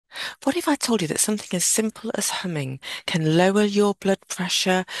What if I told you that something as simple as humming can lower your blood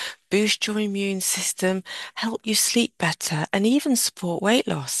pressure, boost your immune system, help you sleep better, and even support weight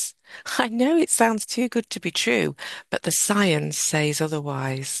loss? I know it sounds too good to be true, but the science says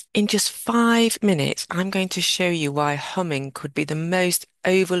otherwise. In just 5 minutes, I'm going to show you why humming could be the most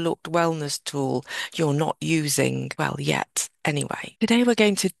overlooked wellness tool you're not using, well, yet. Anyway, today we're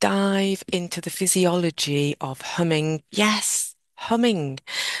going to dive into the physiology of humming. Yes, humming,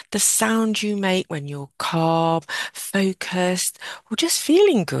 the sound you make when you're calm, focused, or just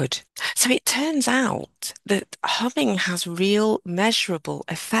feeling good. So it turns out that humming has real measurable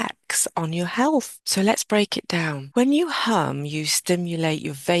effects on your health. So let's break it down. When you hum, you stimulate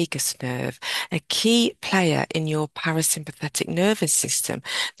your vagus nerve, a key player in your parasympathetic nervous system.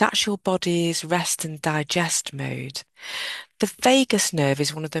 That's your body's rest and digest mode. The vagus nerve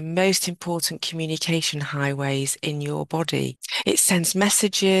is one of the most important communication highways in your body. It sends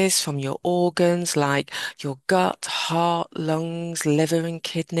messages from your organs like your gut, heart, lungs, liver and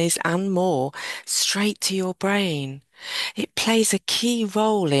kidneys and more straight to your brain. It plays a key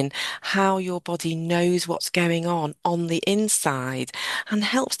role in how your body knows what's going on the inside and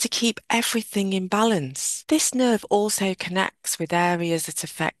helps to keep everything in balance. This nerve also connects with areas that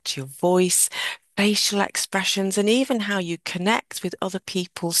affect your voice, facial expressions, and even how you connect with other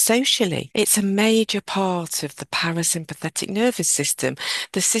people socially. It's a major part of the parasympathetic nervous system,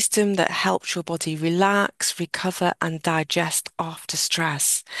 the system that helps your body relax, recover, and digest after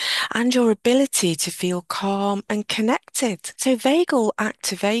stress, and your ability to feel calm and connected. So, vagal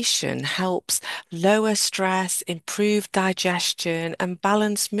activation helps lower stress, improve digestion, and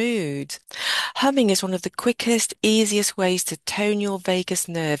balance mood. Humming is one of the quickest, easiest ways to tone your vagus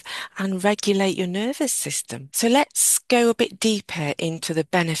nerve and regulate your nervous system. So let's go a bit deeper into the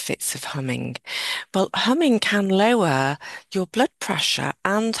benefits of humming. Well, humming can lower your blood pressure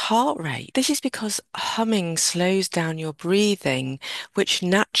and heart rate. This is because humming slows down your breathing, which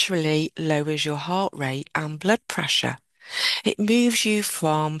naturally lowers your heart rate and blood pressure. It moves you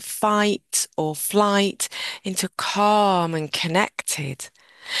from fight or flight into calm and connected.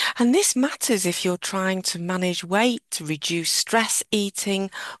 And this matters if you're trying to manage weight, reduce stress eating,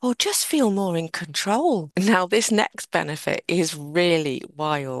 or just feel more in control. Now, this next benefit is really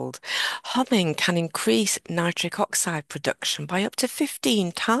wild. Humming can increase nitric oxide production by up to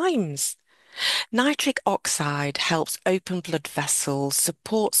 15 times. Nitric oxide helps open blood vessels,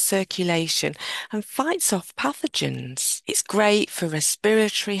 supports circulation, and fights off pathogens. It's great for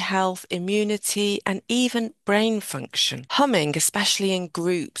respiratory health, immunity, and even brain function. Humming, especially in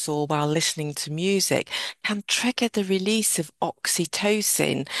groups or while listening to music, can trigger the release of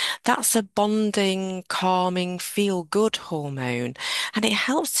oxytocin. That's a bonding, calming, feel-good hormone, and it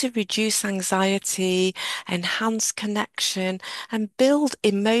helps to reduce anxiety, enhance connection, and build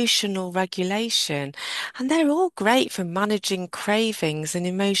emotional regulation. And they're all great for managing cravings and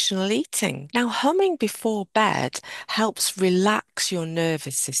emotional eating. Now, humming before bed helps relax your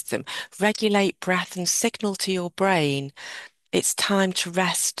nervous system, regulate breath, and signal to your brain it's time to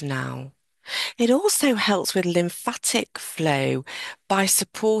rest now. It also helps with lymphatic flow by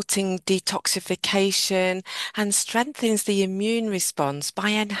supporting detoxification and strengthens the immune response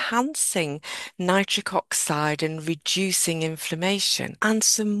by enhancing nitric oxide and reducing inflammation. And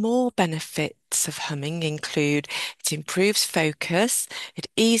some more benefits of humming include it improves focus, it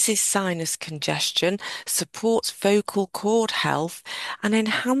eases sinus congestion, supports vocal cord health, and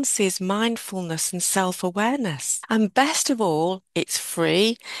enhances mindfulness and self-awareness. And best of all, it's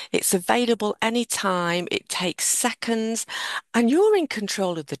free, it's available anytime, it takes seconds, and you're in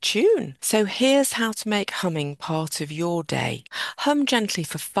control of the tune. So here's how to make humming part of your day. Hum gently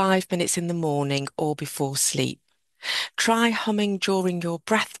for 5 minutes in the morning or before sleep. Try humming during your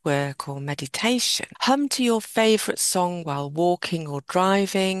breath work or meditation. Hum to your favorite song while walking or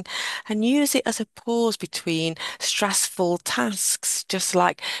driving and use it as a pause between stressful tasks, just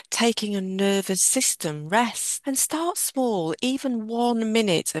like taking a nervous system rest. And start small. Even 1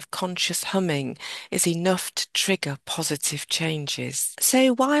 minute of conscious humming is enough to trigger positive changes.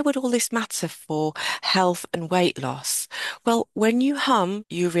 So why would all this matter for health and weight loss? Well, when you hum,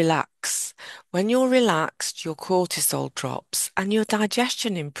 you relax. When you're relaxed, your cortisol drops and your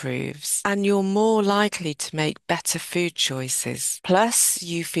digestion improves, and you're more likely to make better food choices. Plus,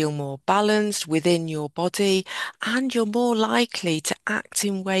 you feel more balanced within your body, and you're more likely to act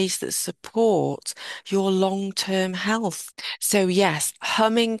in ways that support your long-term health. So, yes,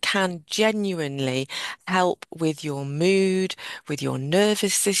 humming can genuinely help with your mood, with your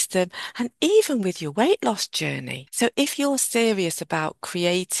nervous system, and even with your weight loss journey. So if you're serious about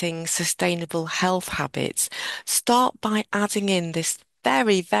creating sustainable health habits, start by adding in this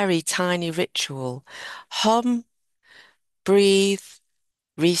very, very tiny ritual. Hum, breathe,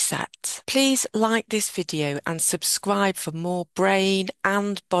 reset. Please like this video and subscribe for more brain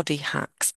and body hacks.